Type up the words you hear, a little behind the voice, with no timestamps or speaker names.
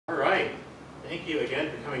Thank you again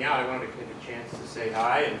for coming out. I wanted to take a chance to say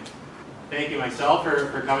hi, and thank you myself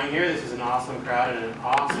for coming here. This is an awesome crowd and an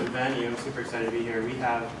awesome venue. I'm super excited to be here. We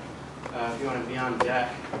have, if you want to be on deck,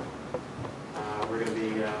 we're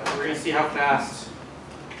gonna see how fast,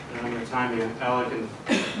 and I'm gonna time you. Ella can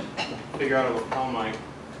figure out a lapel mic.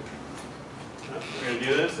 We're gonna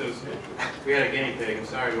do this. We had a guinea pig. I'm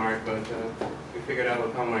sorry, Mark, but we figured out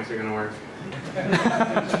lapel mics are gonna work.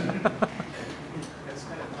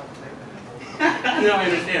 No, I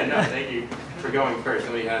understand. No, thank you for going first.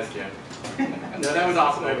 Nobody has yet. No, that was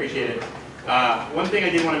awesome. I appreciate it. One thing I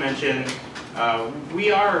did want to mention,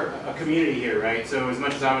 we are a community here, right? So as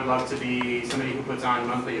much as I would love to be somebody who puts on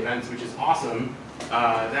monthly events, which is awesome,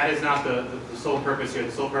 that is not the sole purpose here.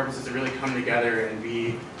 The sole purpose is to really come together and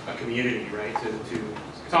be a community, right? To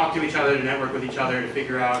talk to each other, to network with each other, to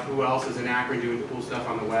figure out who else is in Akron doing the cool stuff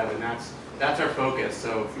on the web, and that's our focus.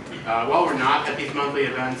 So while we're not at these monthly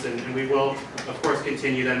events, and we will, of course,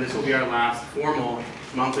 continue them, this will be our last formal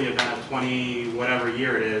monthly event of 20 whatever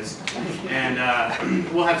year it is. And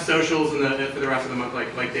we'll have socials for the rest of the month,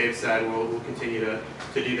 like Dave said. We'll continue to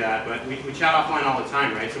do that. But we chat offline all the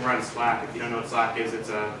time, right? So we're on Slack. If you don't know what Slack is, it's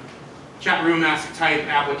a chat room-esque type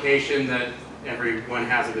application that everyone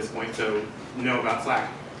has at this point, so know about Slack.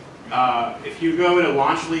 If you go to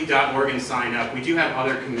launchleague.org and sign up, we do have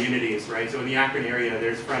other communities, right? So in the Akron area,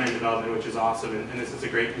 there's front-end development, which is awesome, and this is a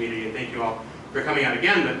great community, and thank you all for coming out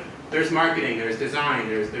again. But there's marketing, there's design,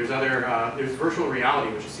 there's virtual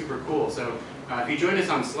reality, which is super cool. So if you join us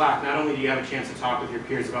on Slack, not only do you have a chance to talk with your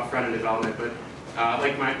peers about front-end development, but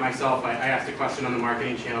like myself, I asked a question on the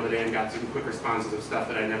marketing channel today and got some quick responses of stuff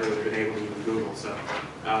that I never would have been able to even Google. So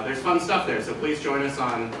there's fun stuff there. So please join us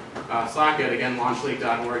on Slack at, again,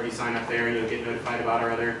 launchleague.org. You sign up there and you'll get notified about our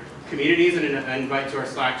other communities and an invite to our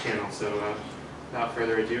Slack channel. So without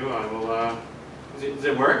further ado, I will. Does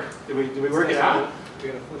it work? Did we work it out? We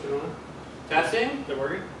gotta flip it on. Testing? Is it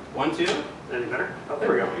working? 1, 2. Any better? Oh,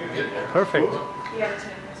 there we go. Perfect. You gotta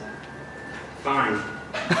turn yours up. Fine.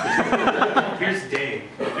 Here's Dave.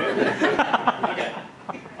 Okay.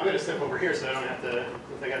 I'm going to step over here so I don't have to,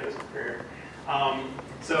 I got this here.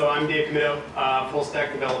 So I'm Dave Komito, full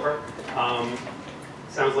stack developer.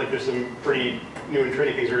 Sounds like there's some pretty new and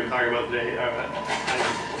trendy things we're going to talk about today.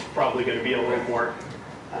 I'm probably going to be a little more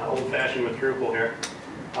old-fashioned with Drupal here.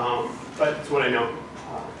 But it's what I know.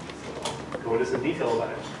 So I'll go into some detail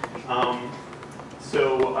about it.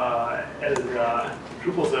 As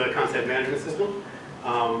Drupal's a content management system.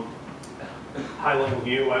 High-level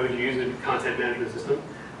view, why would you use a content management system?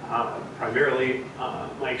 Primarily,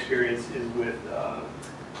 my experience is with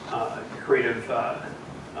creative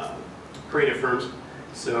firms.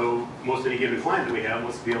 So most any given client that we have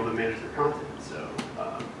wants to be able to manage their content. So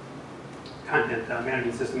content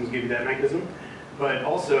management systems give you that mechanism. But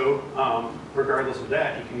also, regardless of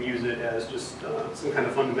that, you can use it as just some kind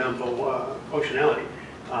of fundamental functionality.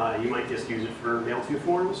 You might just use it for mail-to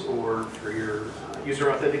forms or for your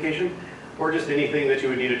user authentication, or just anything that you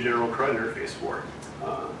would need a general CRUD interface for.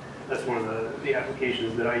 That's one of the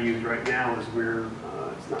applications that I use right now is where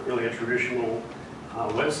it's not really a traditional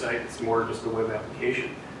website, it's more just a web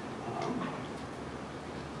application.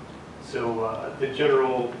 The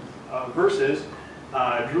general versus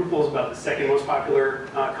Drupal is about the second most popular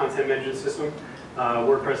content management system.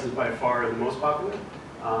 WordPress is by far the most popular.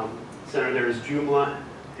 Center there is Joomla,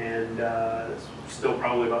 and it's still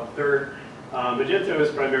probably about the third. Magento is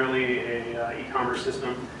primarily a e-commerce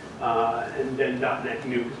system, and then .NET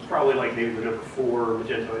Nuke is probably like maybe the number 4.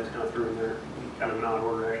 Magento is kind of through in there, kind of an odd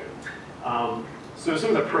order actually. So some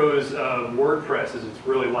of the pros of WordPress is it's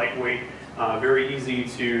really lightweight, very easy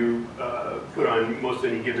to put on most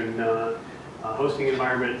any given hosting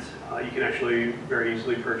environment. You can actually very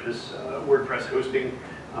easily purchase WordPress hosting,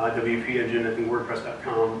 WP Engine, I think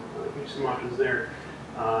WordPress.com, there's some options there.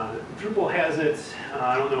 Drupal has it,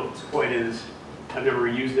 I don't know if it's quite as, I've never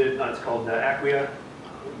used it, it's called Acquia.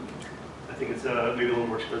 I think it's maybe a little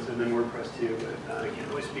more expensive than WordPress too, but I can't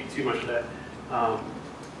really speak too much to that.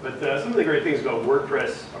 But some of the great things about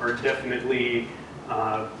WordPress are definitely,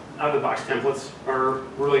 out-of-the-box templates are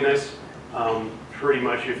really nice. Pretty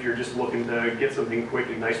much if you're just looking to get something quick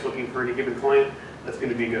and nice looking for any given client, that's going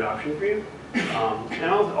to be a good option for you.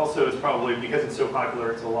 And also it's probably, because it's so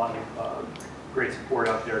popular, it's a lot of great support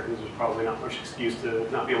out there because there's probably not much excuse to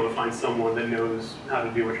not be able to find someone that knows how to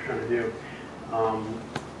do what you're trying to do.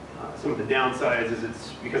 Some of the downsides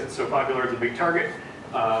is because it's so popular, it's a big target.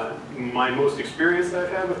 My most experience that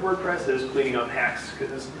I've had with WordPress is cleaning up hacks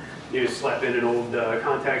because you just slap in an old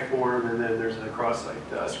contact form and then there's a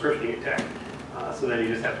cross-site scripting attack. So then you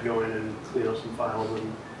just have to go in and clean up some files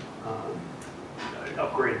and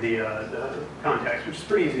upgrade the contacts, which is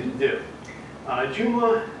pretty easy to do.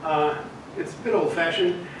 Joomla, it's a bit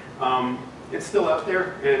old-fashioned. It's still out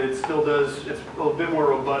there, and it still does, it's a little bit more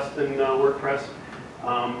robust than WordPress.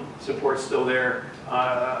 Support's still there.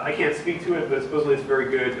 I can't speak to it, but supposedly it's very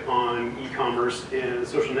good on e-commerce and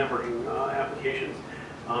social networking applications.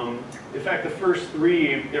 In fact, the first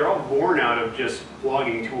three, they're all born out of just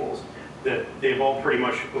blogging tools that they've all pretty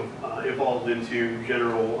much evolved into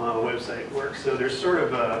general website work. So there's sort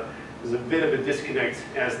of there's a bit of a disconnect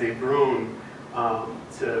as they've grown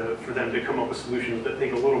for them to come up with solutions that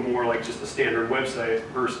think a little more like just a standard website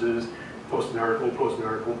versus post an article, post an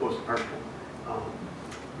article, post an article.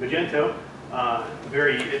 Magento,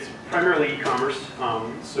 it's primarily e-commerce,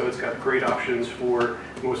 so it's got great options for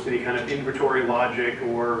most any kind of inventory logic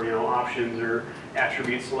or options or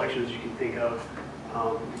attribute selections you can think of.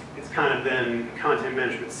 It's kind of been content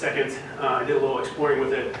management second. I did a little exploring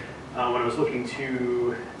with it when I was looking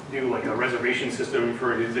to do like a reservation system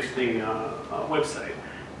for an existing website.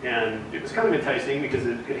 And it was kind of enticing because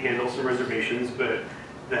it could handle some reservations, but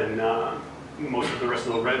then most of the rest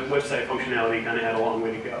of the website functionality kind of had a long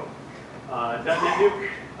way to go. .NET Nuke,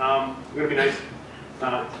 going to be nice.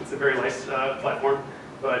 It's a very nice platform,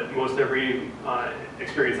 but most every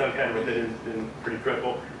experience I've had with it has been pretty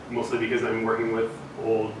dreadful, mostly because I'm working with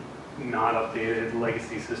old, not updated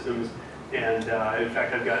legacy systems. And in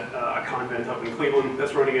fact, I've got a convent up in Cleveland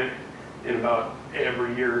that's running it. In about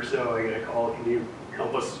every year or so, I get a call, can you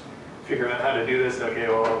help us figure out how to do this? Okay,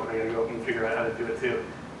 well, I gotta go up and figure out how to do it too.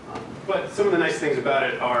 But some of the nice things about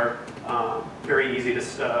it are very easy to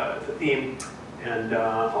theme. And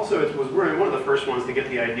also, it was one of the first ones to get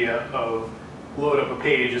the idea of load up a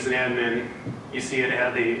page as an admin. You see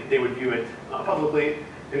it, they would view it publicly,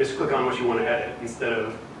 and just click on what you want to edit instead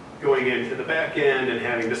of going into the back end and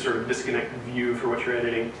having this sort of disconnected view for what you're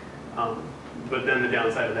editing. But then the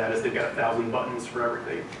downside of that is they've got 1,000 buttons for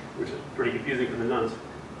everything, which is pretty confusing for the nuns.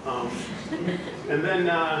 And then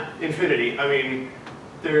Infinity. I mean,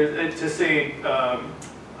 to say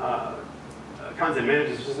content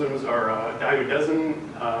management systems are a dime a dozen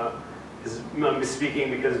is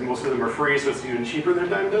misspeaking because most of them are free, so it's even cheaper than a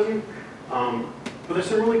dime a dozen. But there's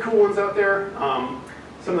some really cool ones out there.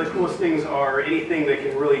 Some of the coolest things are anything that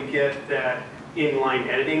can really get that inline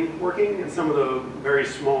editing working, and some of the very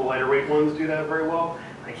small, lighter weight ones do that very well.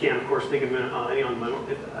 I can't, of course, think of any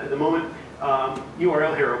at the moment.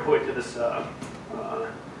 URL here I'll put to this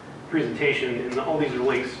presentation, and all these are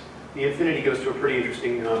links. The Infinity goes to a pretty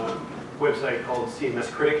interesting website called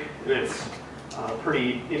CMS Critic, and it's a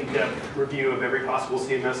pretty in-depth review of every possible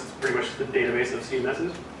CMS. It's pretty much the database of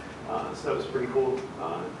CMSs. So that was pretty cool,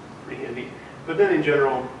 pretty handy. But then in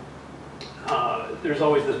general, there's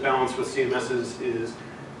always this balance with CMSs is,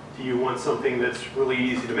 do you want something that's really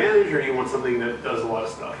easy to manage, or do you want something that does a lot of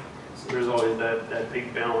stuff? So there's always that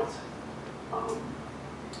big balance.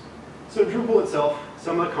 So Drupal itself,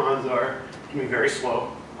 some of the cons can be very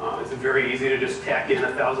slow. It's very easy to just tack in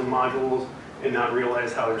 1,000 modules and not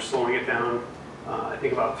realize how you're slowing it down. I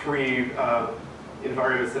think about 3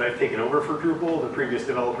 environments that I've taken over for Drupal. The previous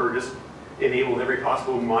developer just enabled every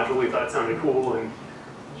possible module he thought sounded cool, and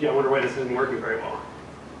gee, I wonder why this isn't working very well.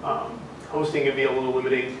 Hosting can be a little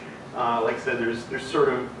limiting. Like I said, there's sort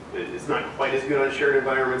of, it's not quite as good on shared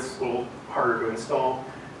environments, it's a little harder to install.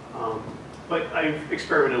 But I've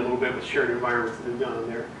experimented a little bit with shared environments that I've done on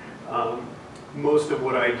there. Most of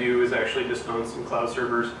what I do is actually just on some cloud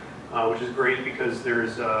servers, which is great because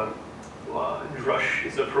there's Drush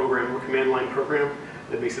is a program, a command line program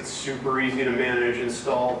that makes it super easy to manage,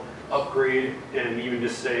 install, upgrade, and even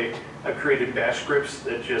just say, I've created bash scripts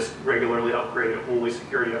that just regularly upgrade only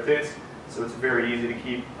security updates. So it's very easy to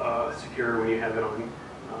keep secure when you have it on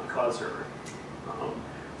cloud server.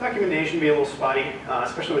 Documentation can be a little spotty,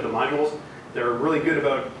 especially with the modules. They're really good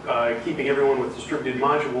about keeping everyone with distributed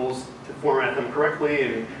modules to format them correctly,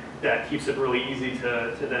 and that keeps it really easy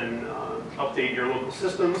to then update your local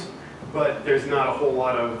systems. But there's not a whole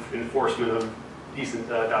lot of enforcement of decent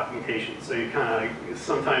documentation. So you kind of,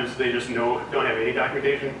 sometimes they just don't have any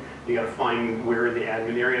documentation. You got to find where in the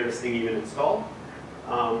admin area this thing even installed.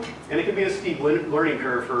 And it can be a steep learning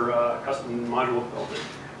curve for custom module development.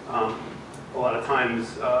 A lot of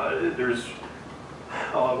times there's,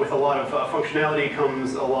 with a lot of functionality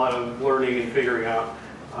comes a lot of learning and figuring out.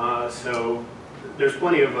 So there's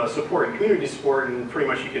plenty of support and community support, and pretty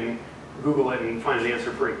much you can Google it and find an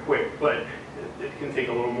answer pretty quick, but it can take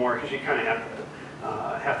a little more because you kind of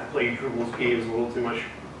have to play Drupal's games a little too much.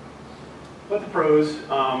 But the pros,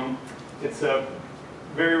 it's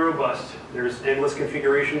very robust. There's endless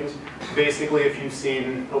configurations. Basically, if you've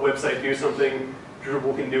seen a website do something,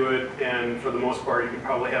 Drupal can do it, and for the most part, you can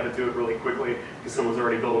probably have it do it really quickly because someone's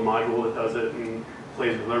already built a module that does it and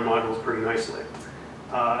plays with their modules pretty nicely.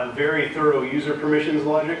 Very thorough user permissions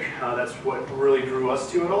logic. That's what really drew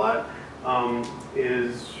us to it a lot.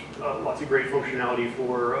 Is lots of great functionality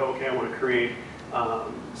for, okay, I want to create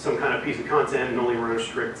some kind of piece of content and only want to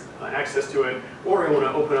restrict access to it, or I want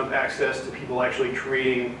to open up access to people actually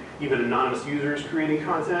creating, even anonymous users creating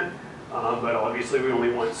content. But obviously we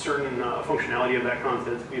only want certain functionality of that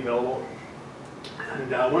content to be available.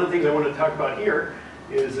 And one of the things I wanted to talk about here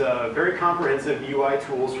is very comprehensive UI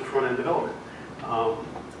tools for front-end development.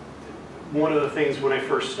 One of the things when I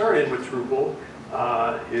first started with Drupal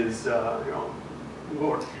is,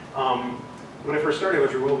 when I first started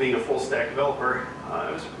with Drupal being a full-stack developer,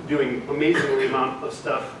 I was doing amazingly amount of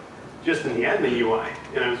stuff just in the admin UI,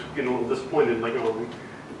 and I was getting a little disappointed, like, oh,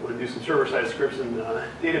 I want to do some server-side scripts and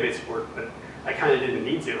database support, but I kind of didn't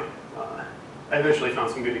need to. I eventually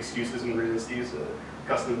found some good excuses and reasons to use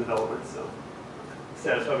custom development, so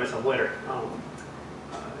satisfy myself later.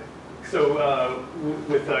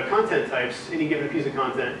 With content types, any given piece of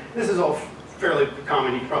content, this is all fairly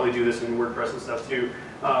common. You can probably do this in WordPress and stuff too,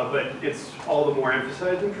 but it's all the more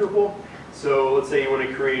emphasized in Drupal. So let's say you want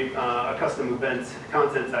to create a custom event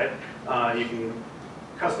content type. You can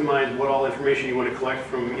customize what all information you want to collect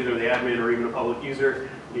from either the admin or even a public user.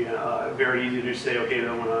 Very easy to just say, okay,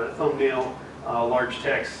 I want a thumbnail, large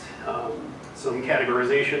text, some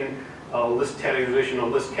categorization, a list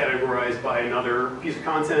categorized by another piece of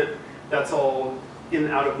content. That's all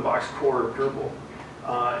in out-of-the-box core of Drupal.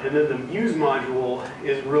 And then the views module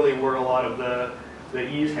is really where a lot of the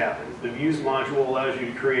ease happens. The views module allows you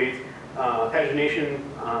to create pagination,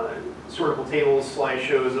 sortable tables,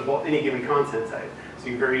 slideshows of any given content type. So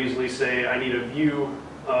you can very easily say, I need a view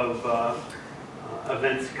of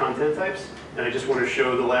event content types, and I just want to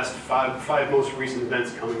show the last five most recent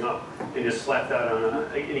events coming up, and just slap that on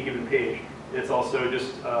any given page. And it's also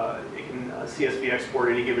just, it can CSV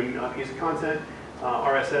export any given piece of content,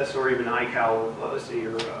 RSS, or even iCal of, say,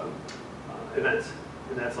 your events.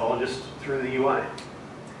 And that's all just through the UI.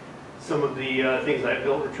 Some of the things I've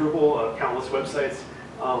built with Drupal, countless websites.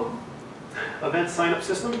 Event sign-up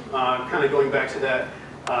system, kind of going back to that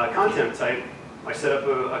content type. I set up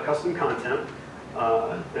a custom content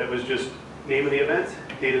that was just name of the event,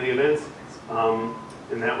 date of the event,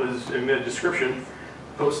 and that was in the description.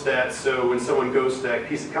 Post that so when someone goes to that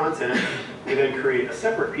piece of content, we then create a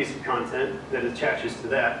separate piece of content that attaches to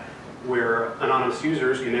that, where anonymous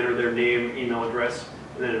users can enter their name, email address,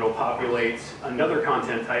 and then it'll populate another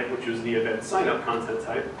content type, which is the event sign-up content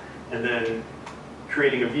type, and then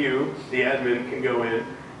creating a view, the admin can go in,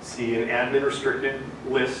 see an admin restricted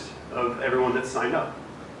list of everyone that's signed up.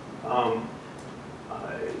 A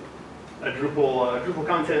Drupal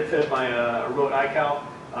content fed by a remote iCal,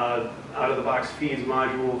 out-of-the-box feeds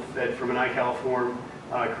module fed from an iCal form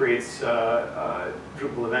creates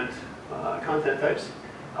Drupal event content types.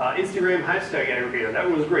 Instagram hashtag aggregator, that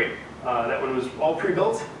one was great. That one was all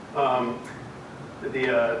pre-built.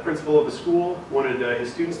 The principal of the school wanted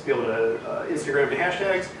his students to be able to Instagram to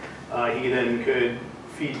hashtags. He then could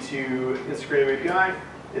feed to Instagram API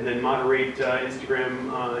and then moderate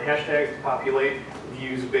Instagram hashtags to populate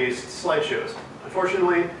views-based slideshows.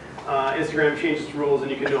 Unfortunately, Instagram changed its rules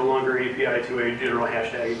and you can no longer API to a general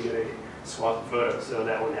hashtag and get a swapped photo, so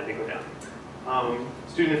that one had to go down.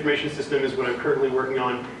 Student information system is what I'm currently working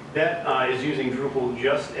on. That is using Drupal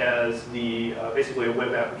just as the basically a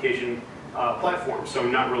web application platform. So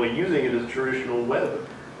I'm not really using it as a traditional web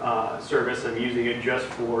service. I'm using it just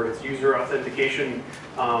for its user authentication,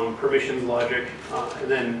 permissions logic, and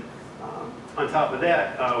then on top of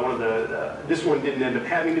that, this one didn't end up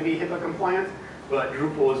having to be HIPAA compliant, but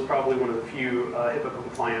Drupal is probably one of the few HIPAA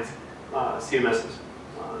compliant CMSs.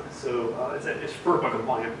 It's FERPA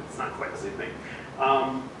compliant, but it's not quite the same thing.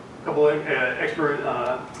 A couple of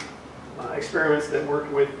experiments that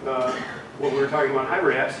worked with what we were talking about,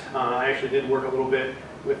 hybrid apps. I actually did work a little bit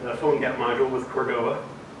with the PhoneGap module with Cordova.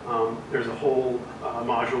 There's a whole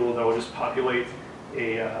module that will just populate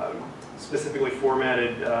a specifically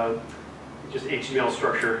formatted just HTML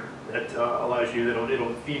structure that allows you,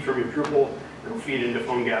 it'll feed from your Drupal, it'll feed into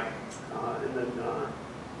PhoneGap, and then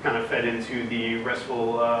kind of fed into the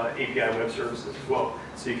RESTful API web services as well.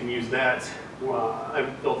 So you can use that. I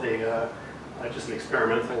built just an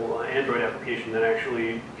experimental Android application that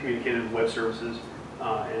actually communicated with web services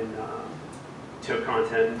and took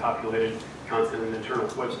content and populated content in an internal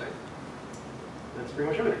website. That's pretty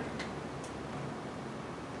much everything.